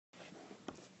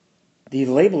the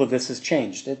label of this has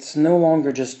changed. It's no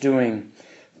longer just doing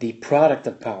the product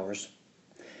of powers.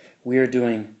 We are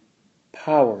doing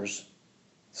powers,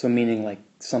 so meaning like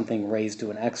something raised to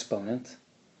an exponent,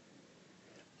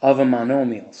 of a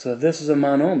monomial. So if this is a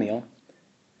monomial,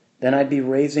 then I'd be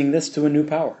raising this to a new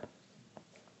power.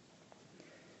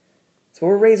 So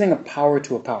we're raising a power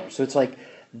to a power. So it's like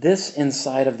this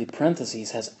inside of the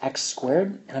parentheses has x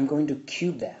squared, and I'm going to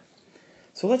cube that.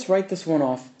 So let's write this one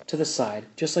off to the side,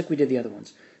 just like we did the other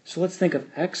ones. So let's think of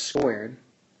x squared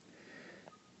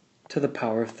to the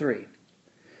power of 3.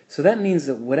 So that means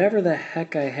that whatever the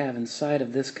heck I have inside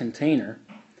of this container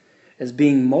is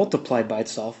being multiplied by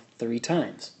itself 3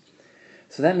 times.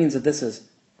 So that means that this is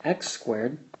x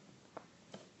squared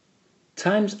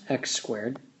times x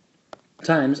squared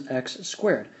times x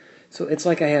squared. So it's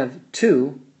like I have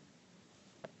 2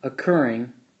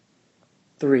 occurring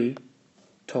 3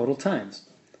 total times.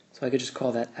 So I could just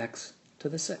call that x to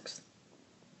the 6th.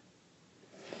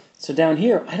 So down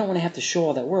here, I don't want to have to show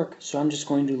all that work, so I'm just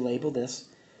going to label this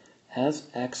as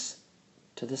x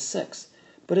to the 6th.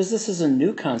 But as this is a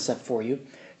new concept for you,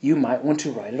 you might want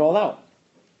to write it all out.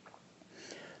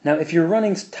 Now, if you're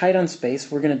running tight on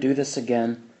space, we're going to do this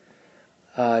again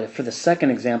for the second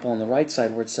example on the right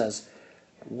side where it says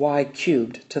y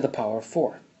cubed to the power of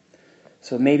 4.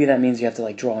 So maybe that means you have to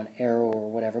like draw an arrow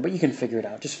or whatever, but you can figure it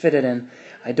out. Just fit it in.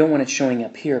 I don't want it showing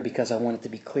up here because I want it to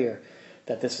be clear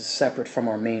that this is separate from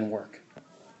our main work.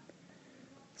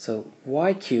 So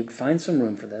y cubed, find some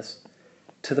room for this,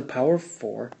 to the power of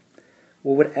 4.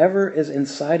 Well, whatever is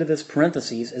inside of this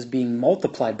parentheses is being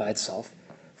multiplied by itself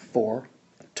 4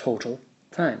 total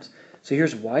times. So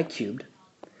here's y cubed,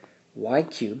 y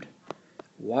cubed,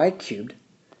 y cubed,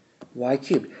 y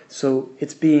cubed. So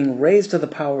it's being raised to the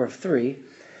power of 3,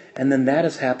 and then that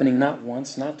is happening not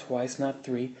once, not twice, not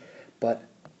 3, but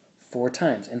 4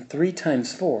 times. And 3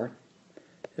 times 4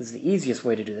 is the easiest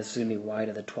way to do this. It's going to be y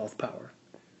to the 12th power.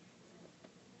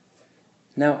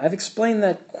 Now, I've explained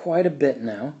that quite a bit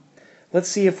now. Let's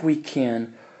see if we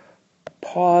can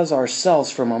pause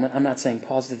ourselves for a moment. I'm not saying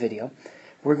pause the video.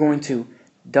 We're going to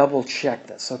double check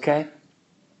this, okay?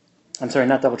 I'm sorry,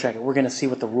 not double check it. We're going to see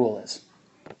what the rule is.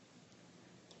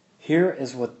 Here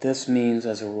is what this means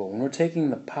as a rule. When we're taking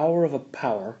the power of a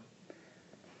power,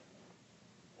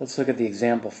 let's look at the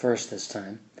example first this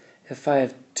time. If I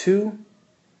have 2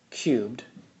 cubed,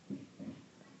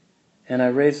 and I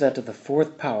raise that to the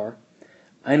 4th power,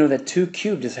 I know that 2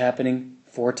 cubed is happening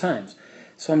 4 times.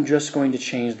 So I'm just going to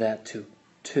change that to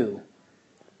 2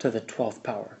 to the 12th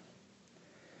power.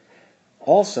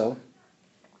 Also,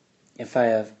 if I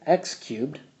have x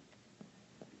cubed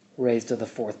raised to the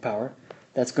 4th power,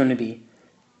 that's going to be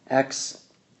x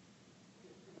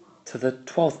to the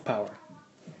 12th power.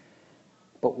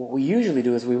 But what we usually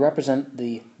do is we represent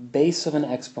the base of an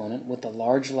exponent with the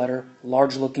large letter,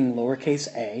 large-looking lowercase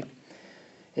a.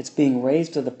 It's being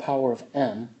raised to the power of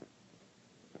m,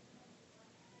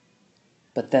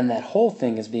 but then that whole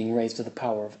thing is being raised to the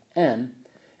power of n,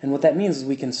 and what that means is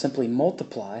we can simply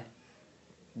multiply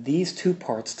these two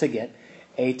parts to get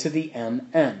a to the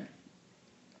mn.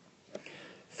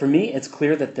 For me, it's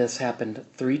clear that this happened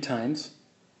 3 times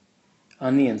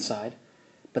on the inside,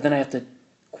 but then I have to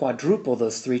quadruple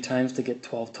those 3 times to get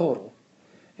 12 total.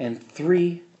 And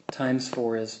 3 times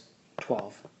 4 is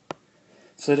 12.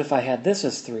 So that if I had this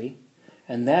as 3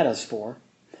 and that as 4,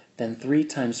 then 3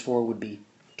 times 4 would be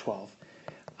 12.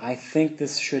 I think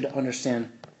this should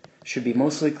be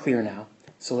mostly clear now,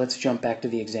 so let's jump back to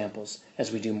the examples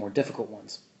as we do more difficult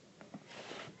ones.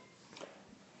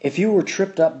 If you were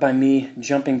tripped up by me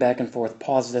jumping back and forth,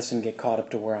 pause this and get caught up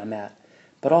to where I'm at.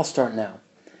 But I'll start now.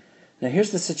 Now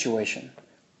here's the situation.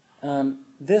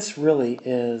 This really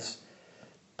is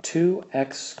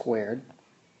 2x squared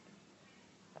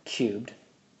cubed,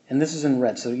 and this is in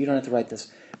red, so you don't have to write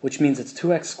this, which means it's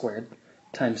 2x squared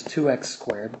times 2x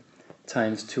squared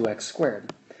times 2x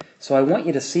squared. So I want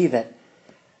you to see that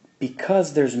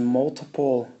because there's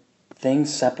multiple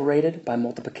things separated by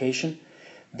multiplication,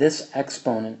 this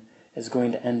exponent is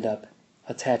going to end up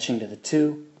attaching to the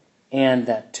 2 and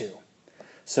that 2.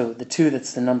 So the 2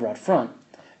 that's the number out front,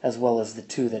 as well as the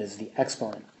 2 that is the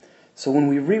exponent. So when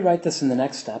we rewrite this in the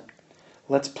next step,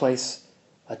 let's place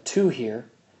a 2 here,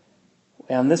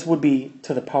 and this would be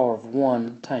to the power of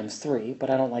 1 times 3, but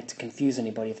I don't like to confuse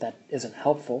anybody if that isn't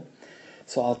helpful.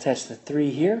 So I'll attach the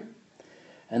 3 here,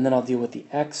 and then I'll deal with the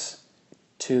x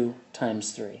 2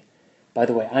 times 3. By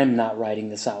the way, I'm not writing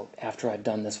this out after I've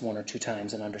done this 1 or 2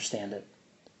 times and understand it.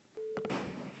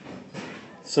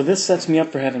 So this sets me up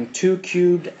for having 2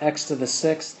 cubed x to the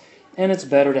 6th, and it's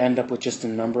better to end up with just a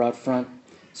number out front.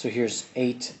 So here's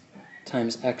 8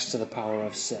 times x to the power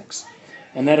of 6.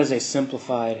 And that is a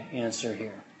simplified answer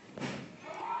here.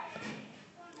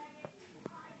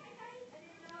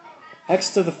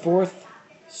 X to the fourth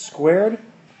squared.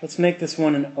 Let's make this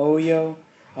one an OYO.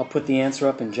 I'll put the answer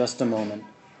up in just a moment.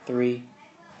 3,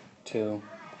 2,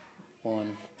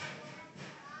 1.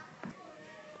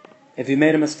 If you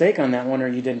made a mistake on that one or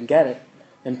you didn't get it,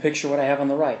 then picture what I have on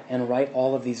the right and write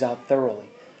all of these out thoroughly.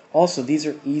 Also, these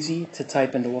are easy to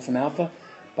type into Wolfram Alpha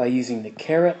by using the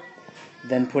caret,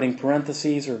 then putting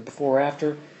parentheses or before or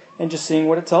after, and just seeing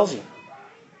what it tells you.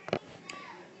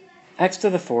 X to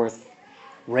the fourth,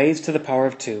 raised to the power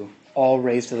of 2, all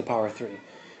raised to the power of 3.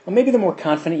 Well, maybe the more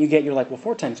confident you get, you're like, well,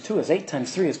 4 times 2 is 8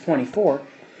 times 3 is 24,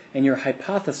 and you're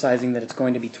hypothesizing that it's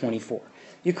going to be 24.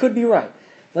 You could be right.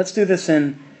 Let's do this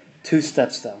in 2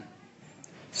 steps, though.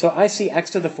 So I see x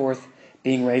to the fourth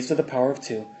being raised to the power of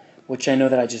 2, which I know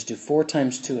that I just do 4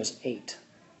 times 2 is 8.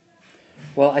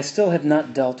 Well, I still have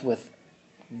not dealt with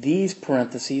these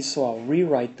parentheses, so I'll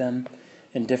rewrite them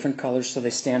in different colors so they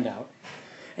stand out.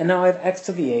 And now I have x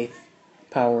to the 8th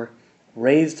power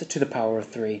raised to the power of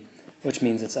 3, which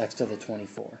means it's x to the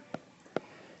 24.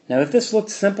 Now, if this looked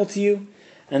simple to you,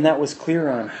 and that was clear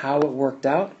on how it worked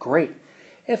out, great.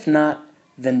 If not,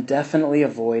 then definitely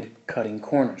avoid cutting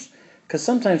corners, because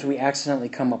sometimes we accidentally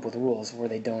come up with rules where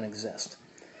they don't exist.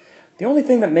 The only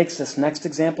thing that makes this next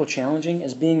example challenging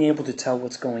is being able to tell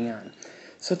what's going on.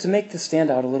 So to make this stand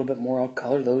out a little bit more, I'll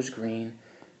color those green,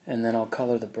 and then I'll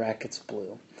color the brackets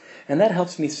blue. And that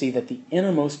helps me see that the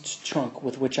innermost chunk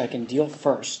with which I can deal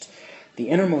first, the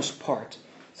innermost part,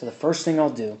 so the first thing I'll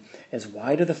do is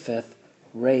y to the 5th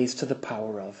raised to the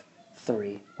power of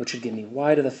 3, which would give me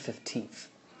y to the 15th.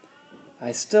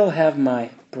 I still have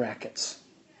my brackets.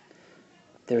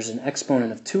 There's an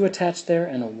exponent of 2 attached there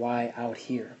and a y out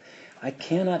here. I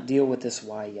cannot deal with this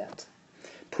y yet.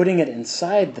 Putting it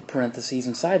inside the parentheses,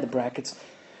 inside the brackets,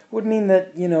 would mean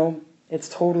that, it's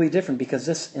totally different because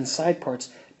this inside part's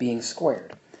being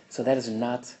squared. So that is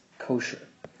not kosher.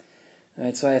 All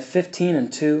right, so I have 15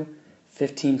 and 2.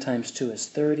 15 times 2 is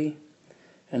 30.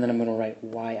 And then I'm going to write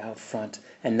y out front.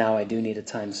 And now I do need a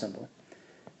time symbol.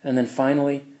 And then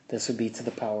finally, this would be to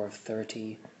the power of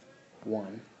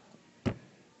 31.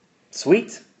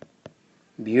 Sweet.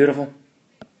 Beautiful.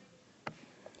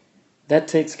 That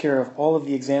takes care of all of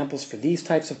the examples for these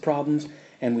types of problems,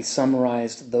 and we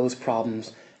summarized those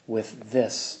problems with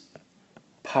this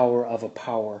power of a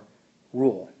power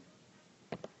rule.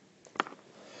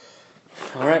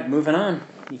 All right, moving on.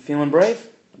 You feeling brave?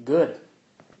 Good.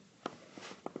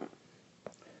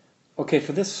 Okay,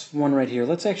 for this one right here,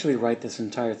 let's actually write this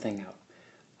entire thing out.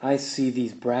 I see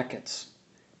these brackets,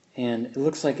 and it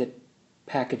looks like it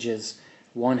packages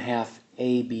 1/2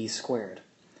 AB squared.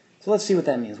 So let's see what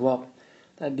that means. Well,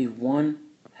 that'd be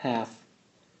 1/2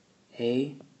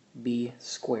 AB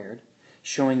squared,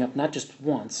 showing up not just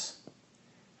once,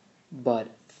 but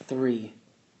 3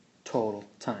 total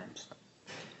times.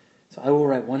 So I will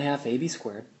write 1/2 AB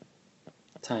squared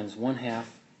times 1/2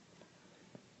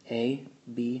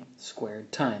 AB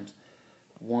squared times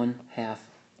 1/2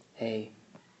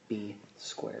 AB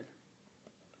squared.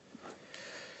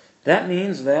 That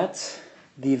means that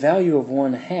the value of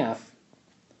 1/2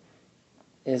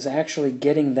 is actually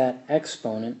getting that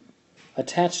exponent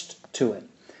attached to it.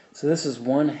 So this is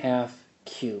 1/2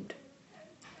 cubed.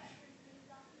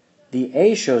 The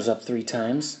a shows up 3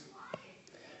 times,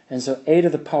 and so a to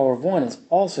the power of 1 is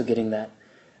also getting that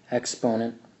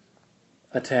exponent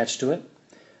attached to it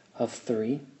of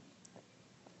 3.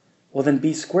 Well, then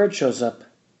b squared shows up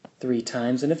 3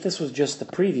 times, and if this was just the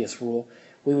previous rule,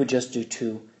 we would just do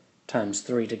 2 times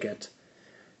 3 to get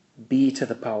b to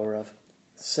the power of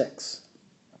 6.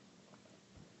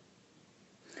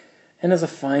 And as a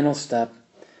final step,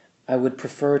 I would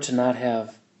prefer to not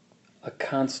have a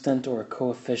constant or a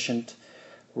coefficient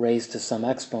raised to some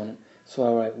exponent. So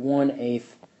I'll write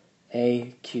 1/8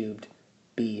 a cubed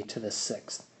b to the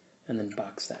 6th, and then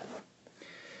box that.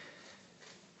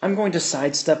 I'm going to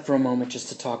sidestep for a moment just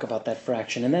to talk about that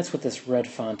fraction, and that's what this red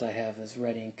font I have is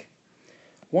red ink.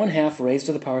 1/2 raised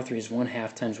to the power of 3 is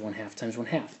 1/2 times 1/2 times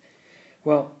 1/2.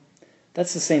 Well,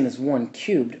 that's the same as 1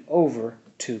 cubed over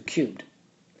 2 cubed.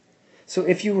 So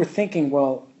if you were thinking,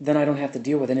 well, then I don't have to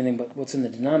deal with anything but what's in the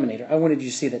denominator, I wanted you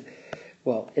to see that,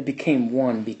 well, it became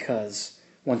 1 because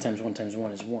 1 times 1 times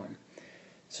 1 is 1.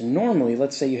 So normally,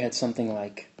 let's say you had something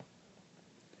like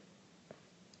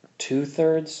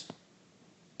 2/3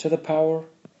 to the power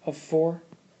of 4.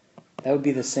 That would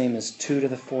be the same as 2 to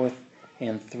the 4th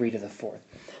and 3 to the 4th.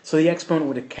 So the exponent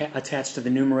would attach to the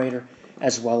numerator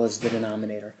as well as the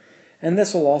denominator. And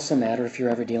this will also matter if you're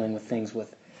ever dealing with things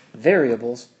with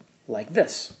variables like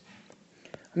this.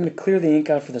 I'm going to clear the ink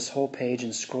out for this whole page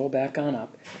and scroll back on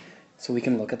up so we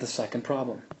can look at the second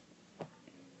problem.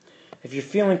 If you're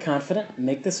feeling confident,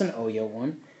 make this an OYO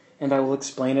one, and I will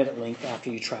explain it at length after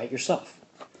you try it yourself.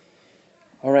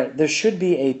 All right, there should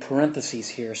be a parenthesis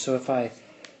here, so if I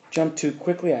jump too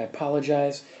quickly, I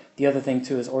apologize. The other thing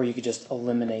too is, or you could just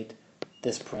eliminate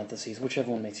this parenthesis,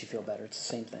 whichever one makes you feel better. It's the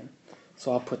same thing.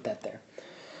 So I'll put that there.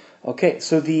 Okay,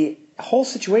 so the whole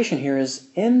situation here is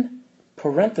in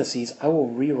parentheses, I will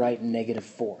rewrite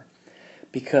 -4.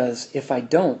 Because if I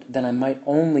don't, then I might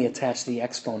only attach the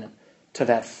exponent to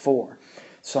that 4.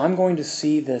 So I'm going to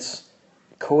see this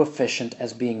coefficient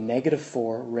as being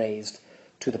 -4 raised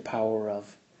to the power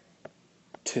of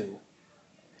 2.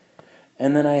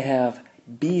 And then I have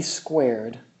b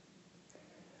squared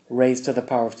raised to the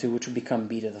power of 2, which would become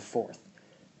b to the 4th.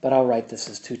 But I'll write this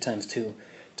as 2 times 2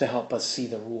 to help us see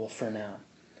the rule for now.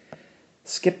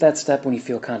 Skip that step when you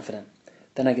feel confident.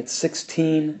 Then I get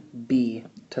 16b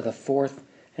to the 4th,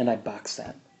 and I box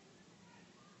that.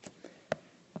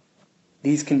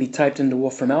 These can be typed into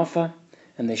Wolfram Alpha,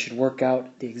 and they should work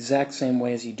out the exact same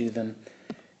way as you do them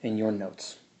in your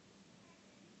notes.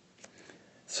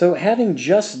 So having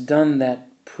just done that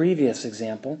previous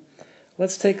example,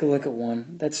 let's take a look at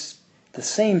one that's the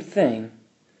same thing,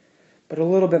 but a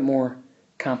little bit more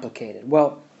complicated.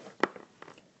 Well,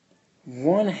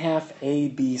 1/2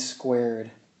 ab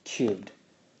squared cubed.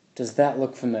 Does that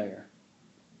look familiar?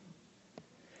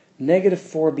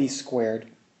 -4b squared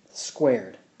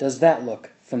squared. Does that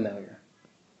look familiar?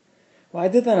 Well, I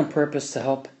did that on purpose to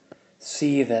help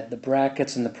see that the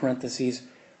brackets and the parentheses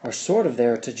are sort of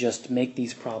there to just make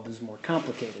these problems more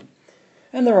complicated.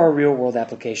 And there are real-world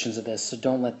applications of this, so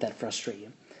don't let that frustrate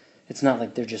you. It's not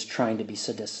like they're just trying to be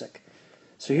sadistic.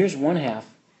 So here's 1/2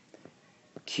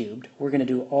 cubed. We're going to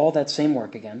do all that same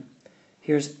work again.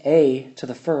 Here's a to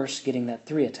the first, getting that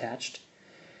 3 attached.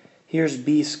 Here's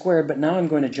b squared, but now I'm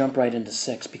going to jump right into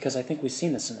 6 because I think we've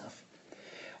seen this enough.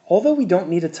 Although we don't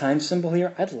need a times symbol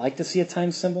here, I'd like to see a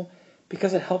times symbol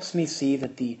because it helps me see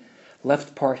that the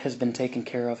left part has been taken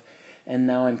care of, and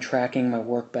now I'm tracking my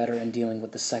work better and dealing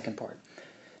with the second part.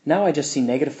 Now I just see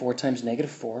 -4 times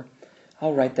 -4.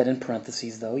 I'll write that in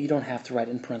parentheses, though. You don't have to write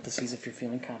in parentheses if you're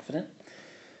feeling confident.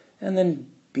 And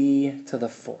then b to the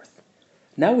 4th.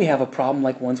 Now we have a problem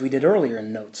like ones we did earlier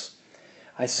in notes.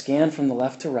 I scan from the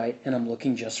left to right, and I'm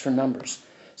looking just for numbers.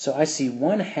 So I see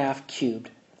 1/2 cubed.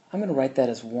 I'm going to write that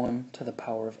as 1 to the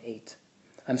power of 8.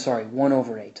 I'm sorry, 1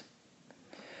 over 8.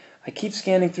 I keep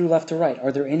scanning through left to right.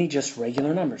 Are there any just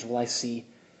regular numbers? Well, I see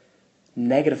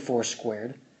 -4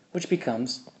 squared, which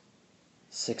becomes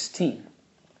 16.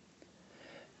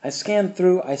 I scan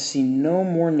through, I see no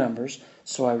more numbers,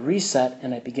 so I reset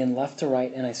and I begin left to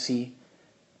right, and I see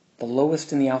the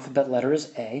lowest in the alphabet letter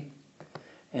is A,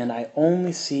 and I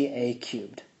only see A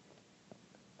cubed.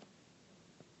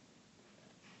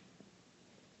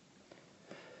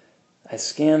 I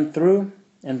scan through,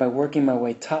 and by working my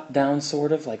way top down,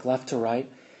 sort of, like left to right,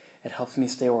 it helps me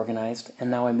stay organized. And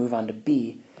now I move on to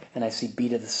B, and I see B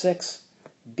to the 6th,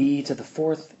 B to the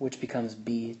 4th, which becomes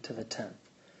B to the 10th.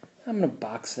 I'm going to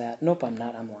box that. Nope, I'm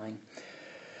not. I'm lying.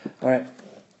 All right,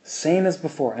 same as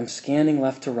before. I'm scanning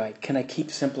left to right. Can I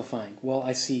keep simplifying? Well,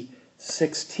 I see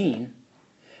 16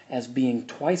 as being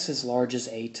twice as large as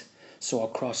 8, so I'll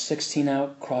cross 16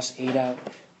 out, cross 8 out,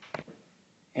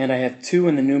 and I have 2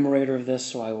 in the numerator of this,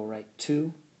 so I will write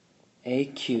 2a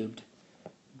cubed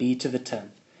b to the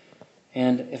 10th.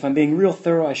 And if I'm being real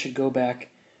thorough, I should go back,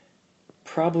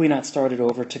 probably not start it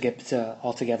over to get to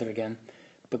all together again,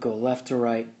 but go left to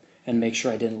right and make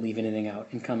sure I didn't leave anything out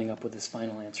in coming up with this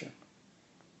final answer.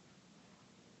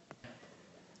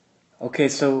 Okay,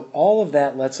 so all of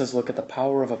that lets us look at the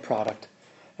power of a product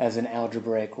as an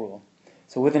algebraic rule.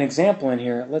 So with an example in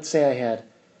here, let's say I had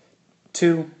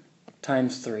 2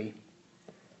 times 3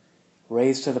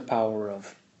 raised to the power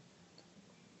of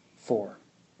 4.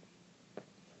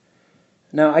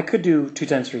 Now, I could do 2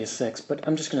 times 3 is 6, but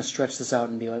I'm just going to stretch this out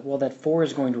and be like, well, that 4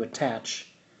 is going to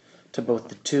attach to both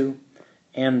the 2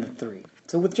 and the 3.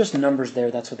 So with just numbers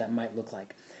there, that's what that might look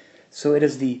like. So it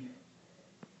is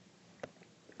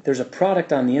there's a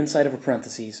product on the inside of a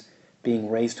parentheses being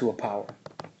raised to a power.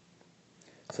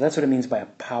 So that's what it means by a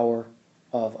power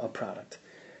of a product.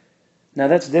 Now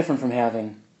that's different from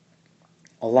having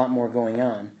a lot more going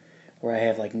on, where I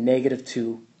have like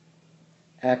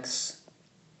 -2x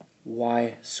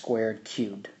y squared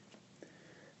cubed.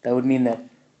 That would mean that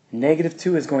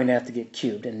 -2 is going to have to get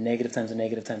cubed, and negative times a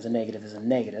negative times a negative is a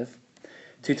negative.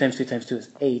 2 times 2 times 2 is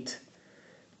 8,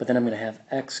 but then I'm going to have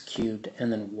x cubed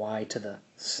and then y to the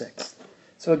 6th.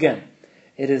 So again,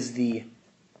 it is the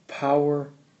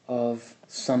power of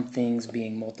some things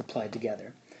being multiplied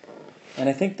together. And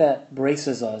I think that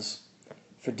braces us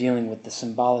for dealing with the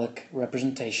symbolic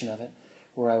representation of it,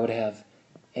 where I would have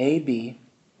AB,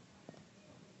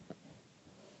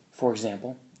 for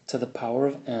example, to the power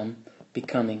of m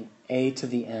becoming a to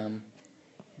the m,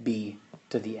 b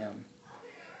to the m.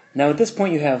 Now at this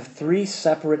point you have three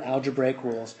separate algebraic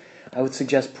rules. I would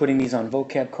suggest putting these on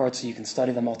vocab cards so you can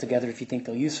study them all together if you think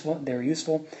they're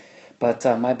useful. But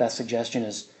my best suggestion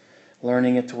is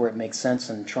learning it to where it makes sense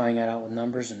and trying it out with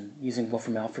numbers and using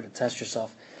Wolfram Alpha to test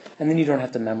yourself. And then you don't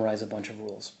have to memorize a bunch of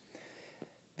rules.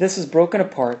 This is broken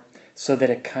apart so that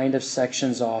it kind of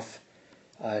sections off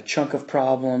a chunk of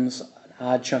problems, an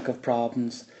odd chunk of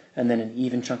problems, and then an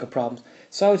even chunk of problems.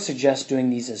 So I would suggest doing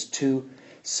these as two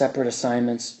separate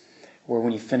assignments where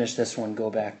when you finish this one, go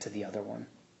back to the other one.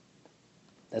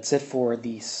 That's it for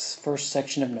the first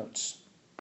section of notes.